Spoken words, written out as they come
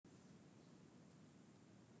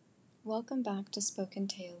Welcome back to Spoken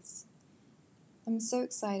Tales. I'm so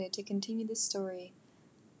excited to continue the story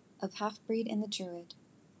of Half-Breed and the Druid.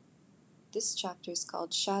 This chapter is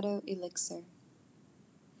called Shadow Elixir.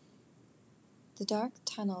 The dark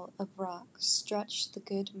tunnel of rock stretched the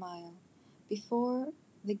good mile before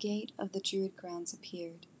the gate of the Druid grounds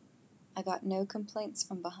appeared. I got no complaints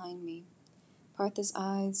from behind me. Partha's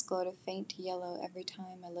eyes glowed a faint yellow every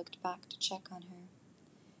time I looked back to check on her.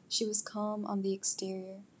 She was calm on the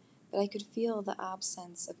exterior, but I could feel the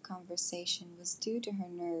absence of conversation was due to her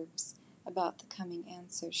nerves about the coming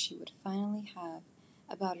answer she would finally have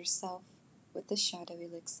about herself with the Shadow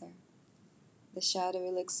Elixir. The Shadow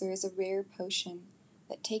Elixir is a rare potion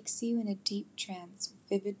that takes you in a deep trance with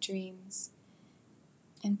vivid dreams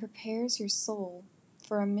and prepares your soul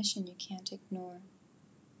for a mission you can't ignore.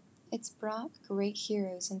 It's brought great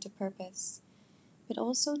heroes into purpose, but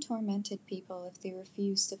also tormented people if they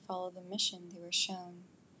refuse to follow the mission they were shown.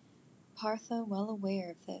 Partha, well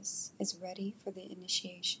aware of this, is ready for the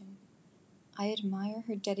initiation. I admire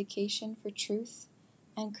her dedication for truth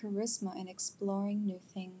and charisma in exploring new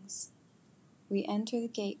things. We enter the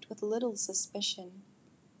gate with little suspicion,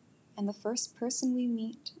 and the first person we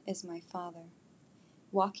meet is my father,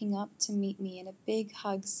 walking up to meet me in a big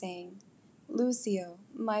hug saying, "Lucio,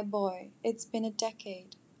 my boy, it's been a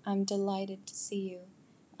decade. I'm delighted to see you."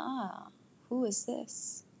 "Ah, who is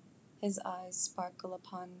this?" His eyes sparkle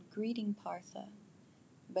upon greeting Partha,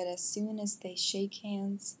 but as soon as they shake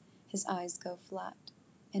hands, his eyes go flat,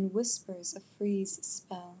 and whispers a freeze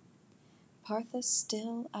spell. Partha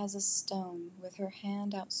still as a stone, with her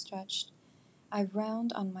hand outstretched. I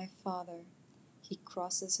round on my father. He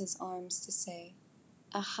crosses his arms to say,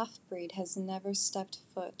 "A half-breed has never stepped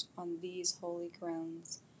foot on these holy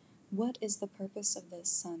grounds. What is the purpose of this,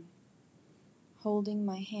 son?" Holding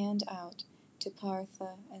my hand out to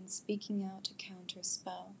Partha and speaking out a counter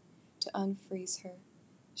spell to unfreeze her,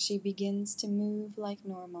 she begins to move like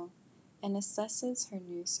normal and assesses her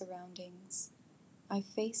new surroundings. I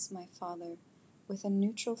face my father with a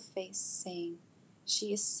neutral face, saying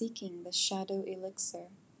she is seeking the Shadow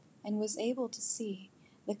Elixir, and was able to see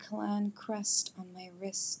the clan crest on my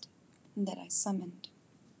wrist that I summoned.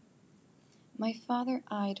 My father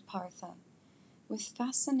eyed Partha with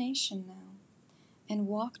fascination now, and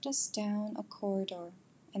walked us down a corridor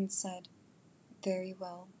and said, "Very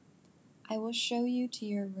well, I will show you to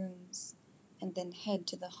your rooms, and then head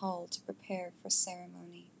to the hall to prepare for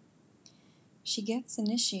ceremony. She gets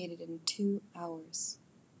initiated in 2 hours."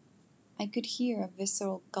 I could hear a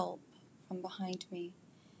visceral gulp from behind me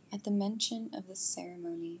at the mention of the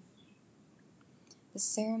ceremony. The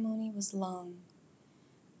ceremony was long,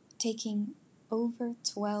 taking over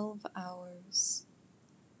 12 hours.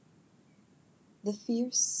 The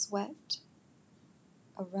fierce sweat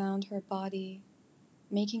around her body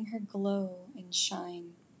making her glow and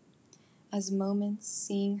shine, as moments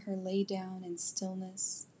seeing her lay down in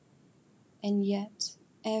stillness, and yet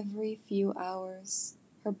every few hours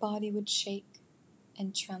her body would shake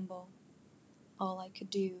and tremble. All I could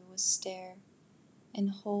do was stare and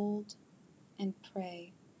hold and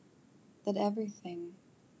pray that everything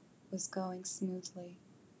was going smoothly.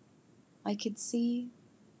 I could see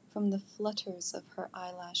from the flutters of her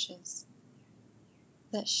eyelashes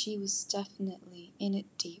that she was definitely in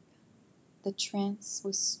it deep. The trance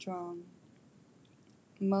was strong.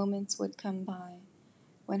 Moments would come by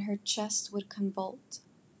when her chest would convulse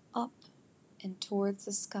up and towards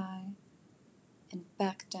the sky and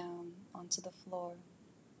back down onto the floor.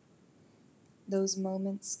 Those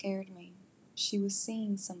moments scared me. She was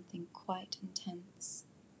seeing something quite intense.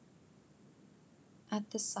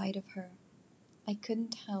 At the sight of her, I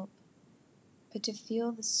couldn't help but to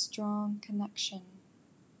feel this strong connection,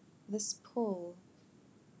 this pull.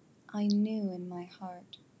 I knew in my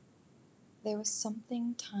heart there was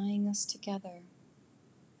something tying us together.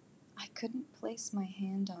 I couldn't place my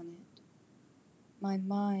hand on it. My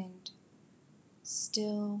mind,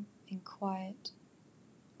 still and quiet,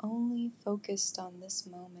 only focused on this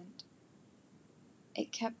moment.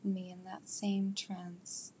 It kept me in that same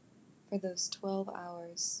trance for those 12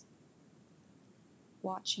 hours,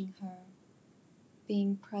 watching her,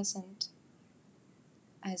 being present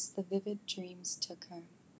as the vivid dreams took her.